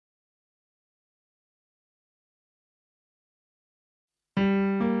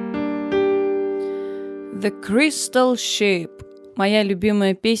The Crystal Ship. Моя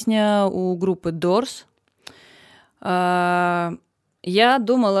любимая песня у группы Doors. Я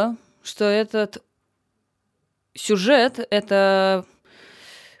думала, что этот сюжет — это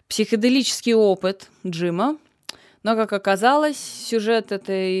психоделический опыт Джима, но, как оказалось, сюжет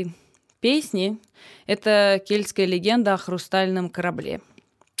этой песни — это кельтская легенда о хрустальном корабле.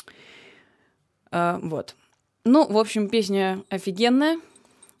 Вот. Ну, в общем, песня офигенная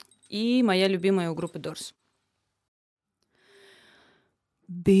и моя любимая у группы Doors.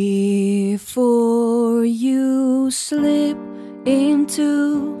 Before you slip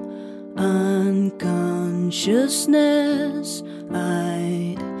into unconsciousness,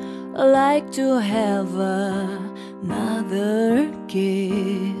 I'd like to have another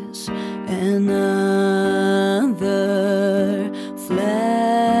kiss, another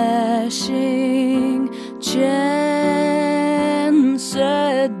flashing chance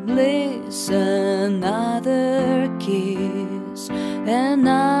at bliss, another kiss,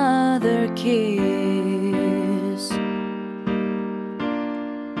 another kiss.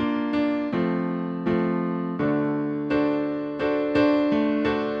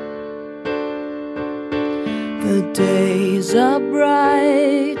 The days are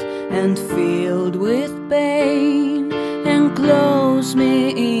bright and filled with pain, enclose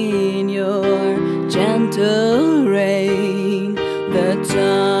me in your gentle rain. The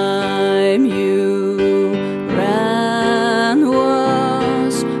time you ran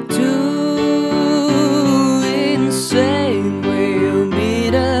was too insane. We'll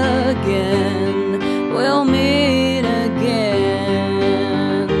meet again, we'll meet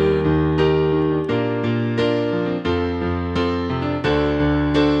again.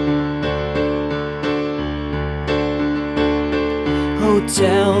 Oh,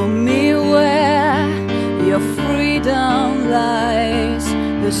 tell me where your freedom lies,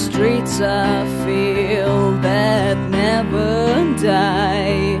 the streets I feel that never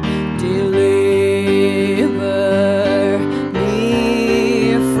die. Deliver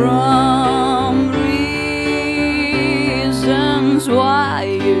me from reasons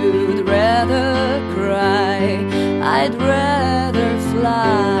why you'd rather cry, I'd rather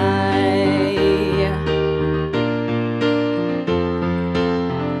fly.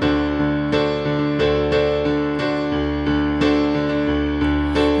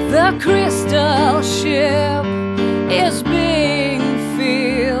 The crystal ship is being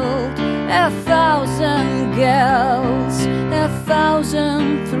filled, 1,000 gals,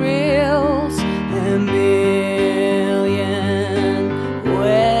 1,000 thrills, a million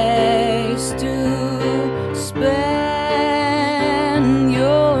ways to spend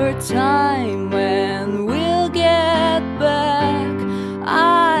your time. When we'll get back,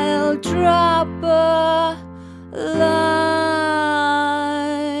 I'll drop a